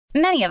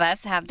Many of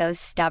us have those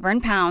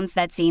stubborn pounds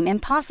that seem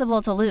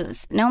impossible to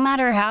lose, no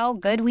matter how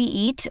good we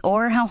eat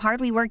or how hard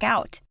we work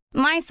out.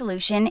 My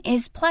solution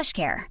is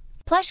PlushCare.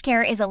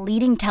 PlushCare is a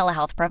leading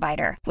telehealth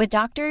provider with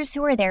doctors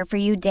who are there for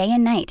you day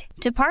and night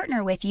to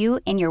partner with you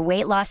in your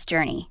weight loss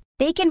journey.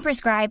 They can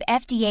prescribe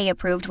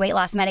FDA-approved weight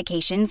loss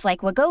medications like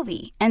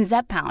Wegovy and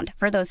Zepbound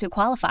for those who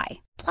qualify.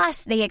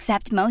 Plus, they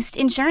accept most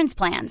insurance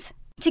plans.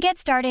 To get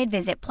started,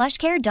 visit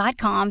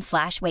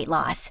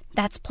plushcare.com/weightloss.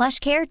 That's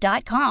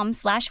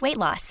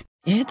plushcare.com/weightloss.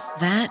 It's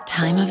that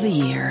time of the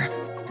year.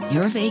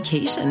 Your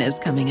vacation is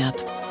coming up.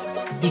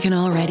 You can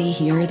already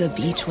hear the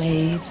beach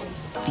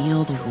waves,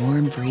 feel the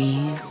warm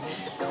breeze,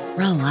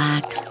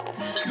 relax,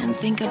 and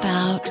think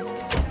about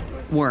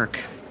work.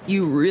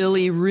 You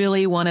really,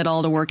 really want it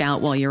all to work out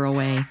while you're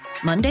away.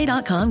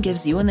 Monday.com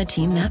gives you and the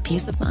team that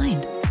peace of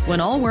mind. When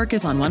all work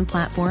is on one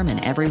platform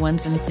and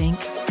everyone's in sync,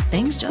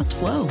 things just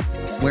flow.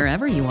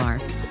 Wherever you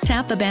are,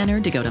 tap the banner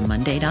to go to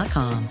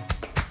Monday.com.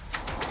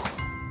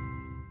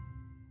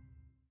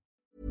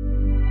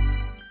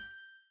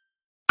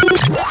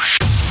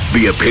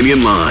 The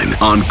Opinion Line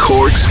on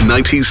Cork's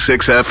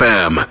 96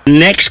 FM.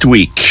 Next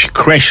week,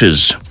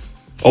 creches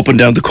up and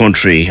down the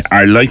country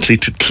are likely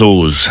to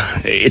close.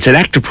 It's an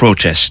act of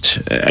protest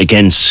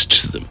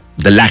against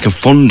the lack of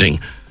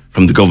funding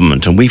from the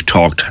government, and we've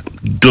talked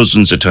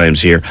dozens of times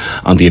here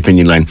on the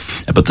Opinion Line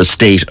about the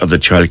state of the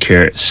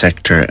childcare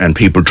sector and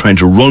people trying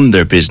to run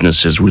their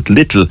businesses with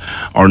little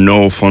or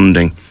no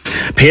funding.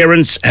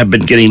 Parents have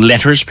been getting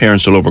letters,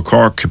 parents all over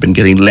Cork have been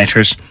getting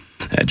letters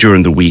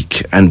during the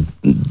week, and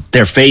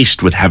they're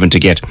faced with having to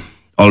get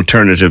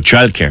alternative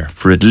childcare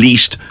for at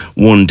least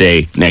one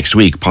day next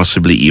week,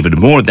 possibly even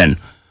more than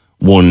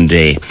one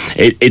day.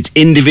 It's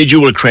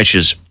individual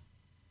creches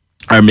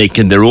are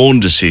making their own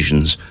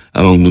decisions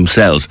among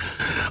themselves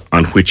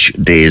on which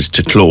days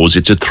to close.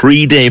 It's a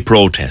 3-day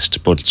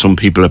protest, but some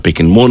people are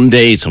picking 1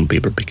 day, some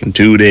people are picking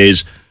 2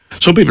 days,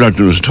 some people aren't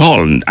doing it at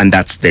all, and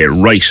that's their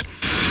right.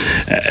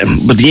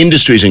 But the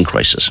industry is in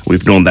crisis.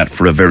 We've known that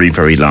for a very,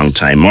 very long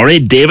time.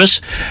 Mairead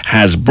Davis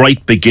has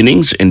Bright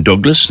Beginnings in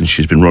Douglas, and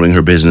she's been running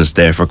her business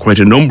there for quite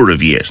a number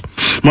of years.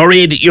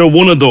 Mairead, you're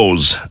one of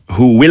those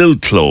who will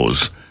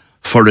close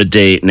for a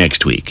day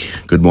next week.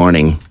 Good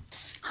morning.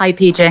 Hi,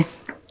 PJ.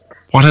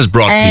 What has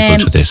brought people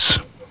to this?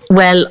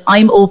 Well,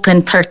 I'm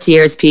open 30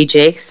 years,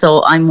 PJ,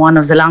 so I'm one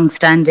of the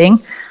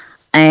long-standing.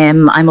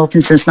 I'm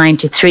open since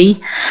 93.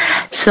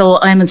 So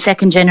I'm in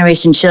second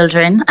generation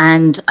children,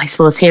 and I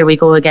suppose here we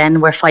go again.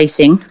 We're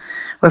fighting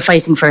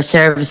for our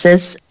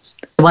services.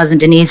 It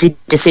wasn't an easy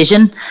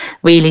decision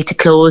really to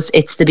close.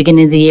 It's the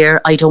beginning of the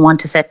year. I don't want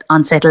to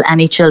unsettle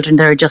any children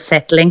that are just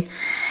settling,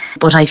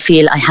 but I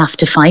feel I have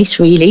to fight,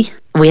 really.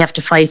 We have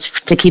to fight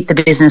to keep the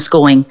business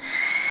going.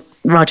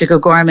 Roger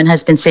O'Gorman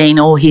has been saying,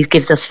 he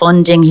gives us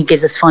funding.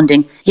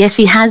 Yes,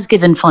 he has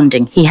given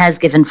funding.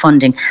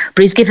 But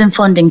he's given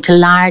funding to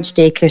large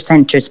daycare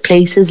centres,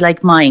 places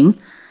like mine,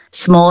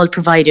 small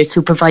providers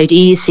who provide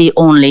EEC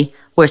only.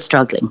 We're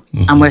struggling,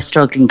 and we're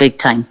struggling big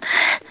time.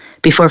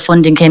 Before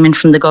funding came in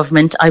from the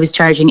government, I was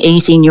charging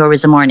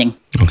 €18 a morning.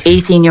 Okay.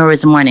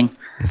 €18 a morning.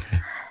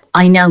 Okay.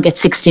 I now get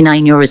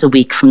 €69 a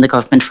week from the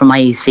government for my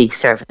EEC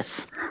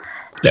service.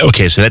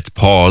 Okay, so let's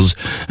pause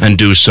and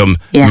do some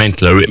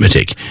mental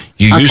arithmetic.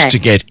 You used to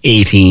get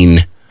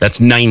 18, that's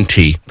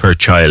 90 per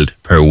child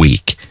per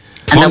week.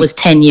 And that was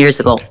 10 years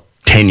ago.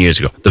 10 years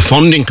ago. The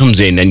funding comes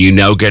in and you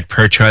now get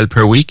per child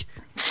per week?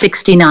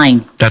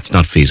 69. That's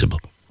not feasible.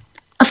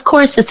 Of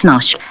course it's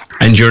not.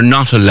 And you're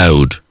not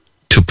allowed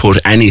to put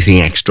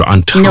anything extra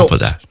on top of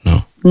that?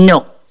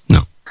 No.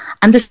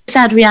 And the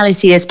sad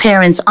reality is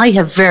parents, I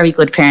have very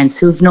good parents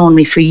who've known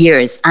me for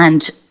years.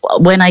 And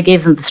when I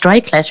gave them the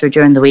strike letter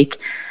during the week,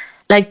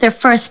 they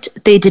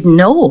didn't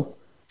know.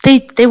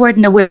 They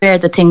weren't aware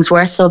that things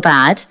were so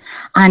bad.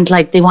 And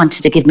they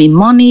wanted to give me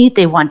money.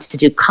 They wanted to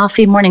do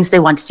coffee mornings. They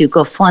wanted to do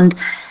GoFund.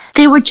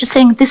 They were just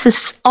saying, this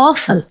is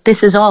awful.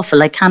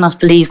 I cannot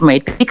believe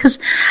it. Because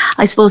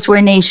I suppose we're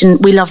a nation,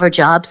 we love our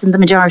jobs, and the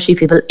majority of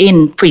people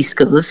in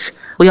preschools,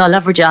 we all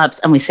love our jobs,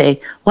 and we say,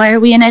 why are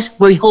we in it?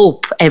 We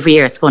hope every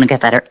year it's going to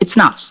get better. It's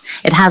not.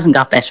 It hasn't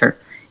got better.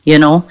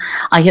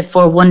 I have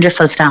 4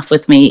 wonderful staff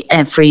with me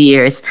for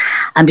years.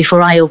 And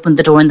before I open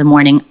the door in the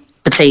morning,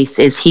 the place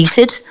is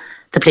heated.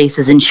 The place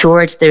is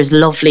insured. There's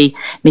lovely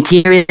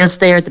materials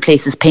there. The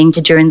place is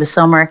painted during the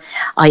summer.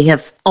 I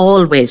have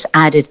always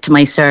added to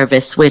my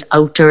service with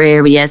outdoor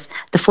areas.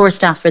 The 4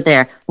 staff are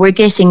there. We're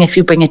getting, if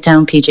you bring it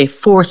down, PJ,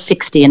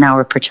 $4.60 an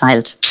hour per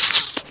child.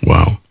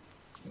 Wow.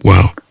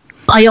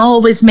 I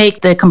always make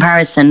the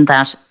comparison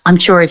that I'm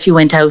sure if you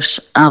went out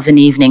of an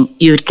evening,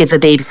 you'd give a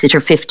babysitter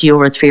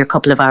 €50 for your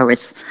couple of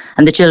hours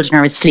and the children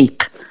are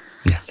asleep.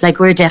 Yeah.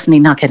 We're definitely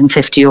not getting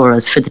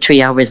 €50 for the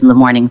 3 hours in the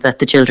morning that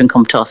the children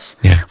come to us.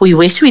 Yeah. We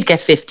wish we'd get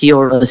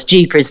 €50.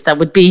 Jeepers, that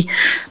would be,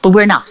 but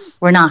we're not.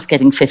 We're not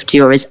getting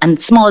 €50. And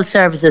small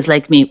services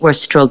like me, we're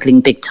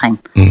struggling big time.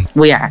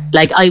 We are.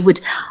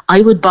 I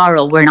would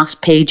borrow. We're not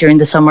paid during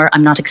the summer.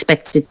 I'm not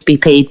expected to be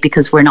paid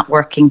because we're not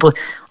working, but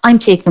I'm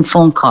taking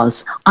phone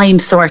calls. I'm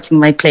sorting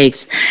my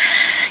place.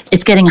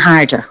 it's getting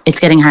harder. It's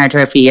getting harder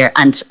every year.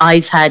 And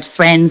I've had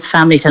friends,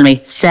 family tell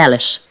me, sell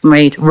it,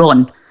 Marie,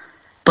 run.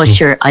 But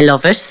sure, I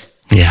love it.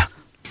 Yeah.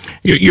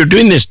 You're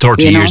doing this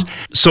 30 years.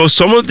 So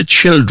some of the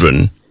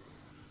children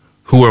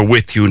who are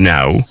with you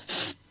now,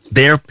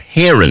 their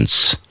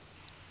parents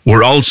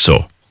were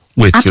also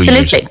with you.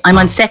 Absolutely. I'm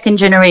on second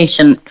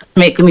generation.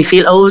 Making me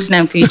feel old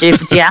now, PJ,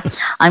 but yeah,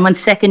 I'm on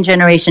second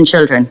generation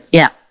children.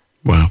 Yeah.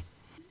 Wow.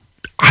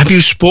 Have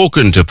you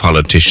spoken to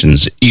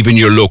politicians, even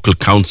your local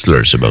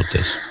councillors, about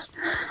this?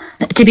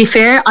 To be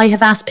fair, I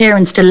have asked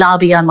parents to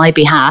lobby on my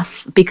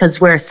behalf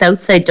because we're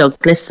Southside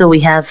Douglas. So we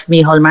have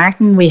Micheál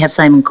Martin, we have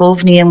Simon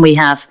Coveney, and we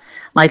have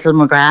Michael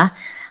McGrath.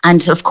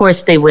 And of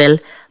course they will.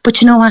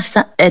 But you know what,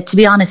 to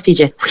be honest, PJ,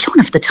 we don't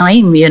have the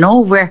time,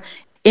 We're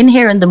in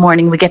here in the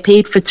morning, we get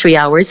paid for 3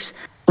 hours.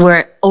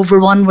 We're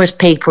overrun with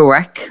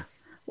paperwork.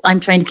 I'm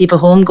trying to keep a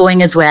home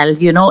going as well,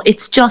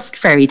 It's just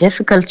very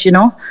difficult,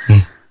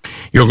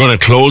 You're going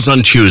to close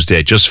on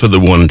Tuesday just for the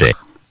one day.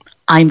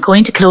 I'm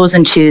going to close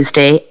on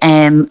Tuesday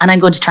and I'm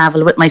going to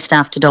travel with my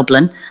staff to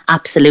Dublin,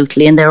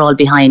 absolutely, and they're all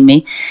behind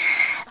me.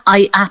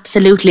 And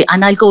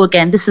I'll go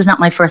again. This is not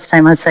my first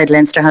time outside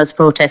Leinster House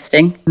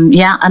protesting.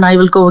 Yeah, and I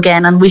will go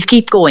again and we'll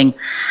keep going.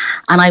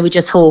 And I would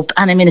just hope,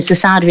 and I mean, it's a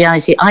sad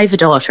reality. I have a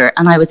daughter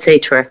and I would say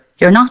to her,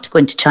 you're not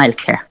going to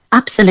childcare.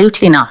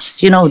 Absolutely not.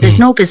 There's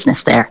no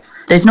business there.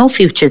 There's no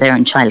future there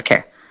in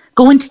childcare.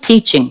 Go into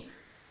teaching.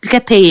 You'll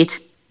get paid.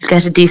 You'll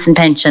get a decent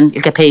pension.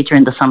 You'll get paid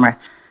during the summer.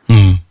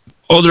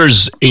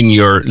 Others in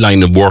your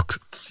line of work,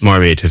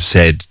 Maureen, have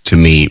said to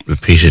me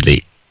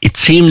repeatedly, it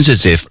seems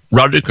as if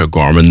Roderick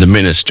O'Gorman, the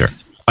minister,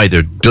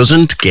 either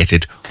doesn't get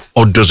it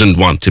or doesn't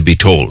want to be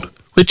told.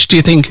 Which do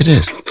you think it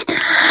is?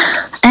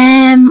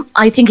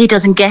 I think he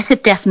doesn't get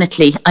it,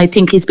 definitely. I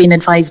think he's been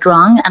advised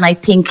wrong, and I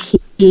think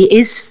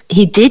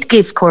he did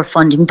give core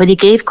funding, but he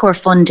gave core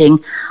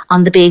funding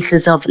on the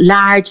basis of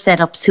large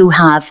setups who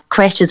have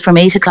creches from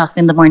 8 o'clock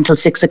in the morning till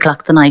 6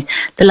 o'clock the night.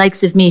 The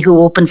likes of me who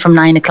open from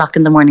 9 o'clock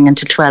in the morning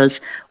until 12,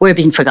 we're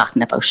being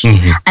forgotten about.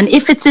 Mm-hmm. And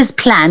if it's his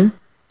plan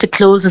to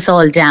close us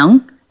all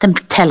down, then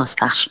tell us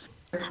that.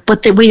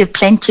 But we have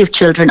plenty of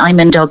children. I'm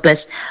in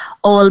Douglas.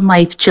 All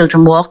my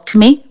children walk to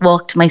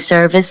my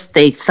service.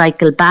 They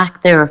cycle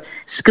back. They're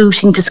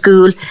scooting to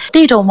school.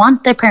 They don't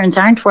want, their parents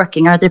aren't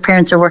working, or their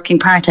parents are working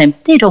part-time.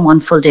 They don't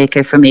want full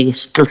daycare from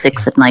 8 till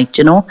 6 at night,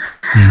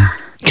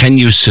 Can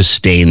you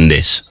sustain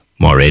this,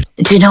 Maureen?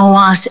 Do you know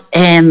what,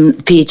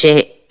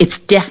 PJ? It's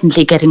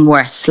definitely getting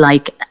worse.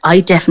 Like,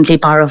 I definitely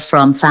borrow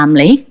from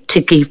family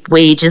to keep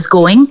wages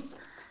going.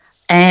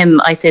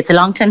 I'd say it's a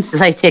long time since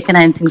I've taken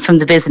anything from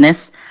the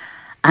business.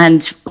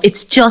 And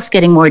it's just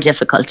getting more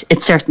difficult.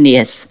 It certainly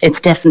is. It's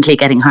definitely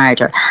getting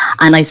harder.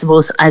 And I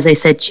suppose, as I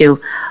said to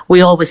you,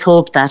 we always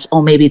hope that,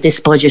 maybe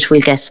this budget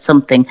we'll get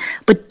something.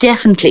 But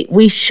definitely,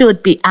 we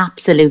should be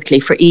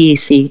absolutely for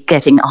EEC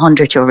getting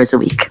 €100 a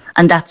week.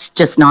 And that's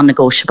just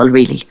non-negotiable,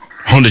 really.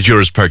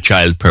 €100 per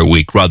child per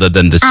week rather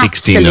than the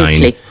 69.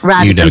 Absolutely,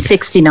 rather than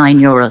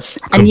 €69.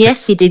 And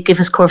yes, he did give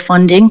us core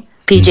funding.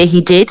 PJ,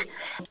 he did.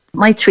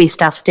 My 3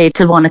 staff stayed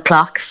till 1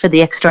 o'clock for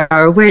the extra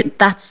hour.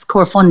 That's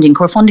core funding.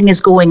 Core funding is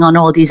going on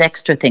all these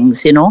extra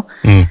things,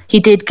 He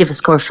did give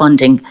us core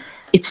funding.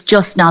 It's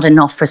just not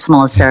enough for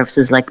small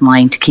services like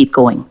mine to keep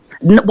going.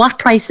 What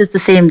price is the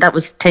same that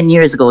was 10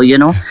 years ago,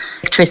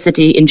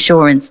 Electricity,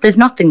 insurance, there's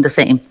nothing the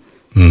same.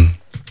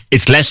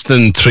 It's less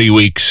than 3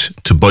 weeks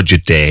to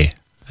budget day.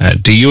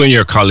 Do you and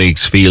your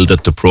colleagues feel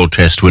that the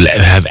protest will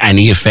have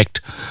any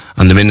effect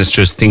on the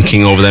minister's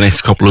thinking over the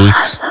next couple of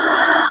weeks?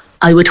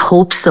 I would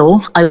hope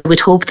so. I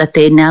would hope that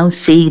they now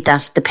see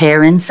that the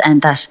parents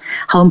and that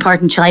how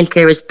important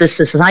childcare is to the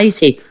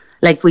society.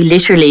 Like, we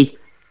literally,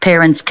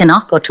 parents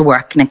cannot go to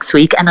work next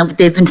week, and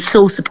they've been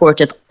so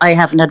supportive. I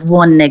haven't had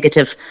one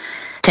negative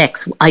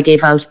text. I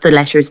gave out the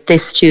letters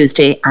this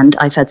Tuesday and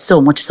I've had so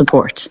much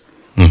support.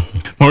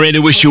 Maureen, I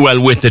wish you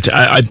well with it.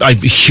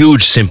 I've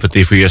huge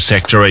sympathy for your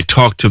sector. I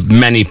talk to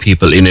many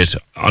people in it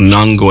on an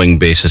ongoing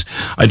basis.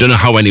 I don't know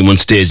how anyone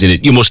stays in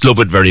it. You must love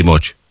it very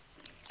much.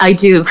 I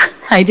do.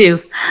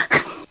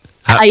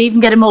 I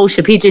even get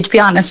emotional, PJ, to be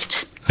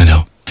honest. I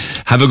know.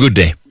 Have a good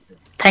day.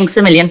 Thanks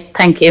a million.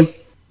 Thank you.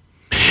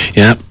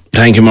 Yeah,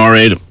 thank you,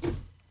 Maureen.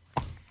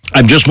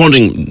 I'm just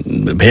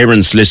wondering,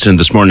 parents listening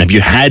this morning, have you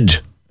had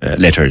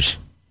letters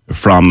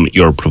from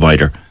your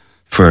provider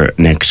for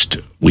next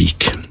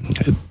week?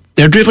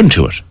 They're driven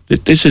to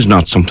it. This is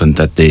not something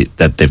that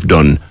they've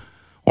done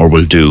or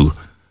will do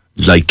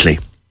lightly.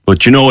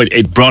 But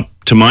it brought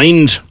to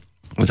mind,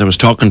 as I was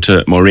talking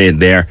to Maureen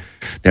there,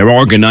 they're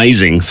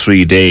organising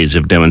 3 days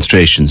of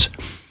demonstrations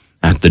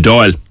at the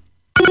Dáil.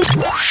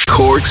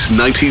 Cork's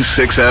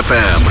 96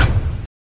 FM.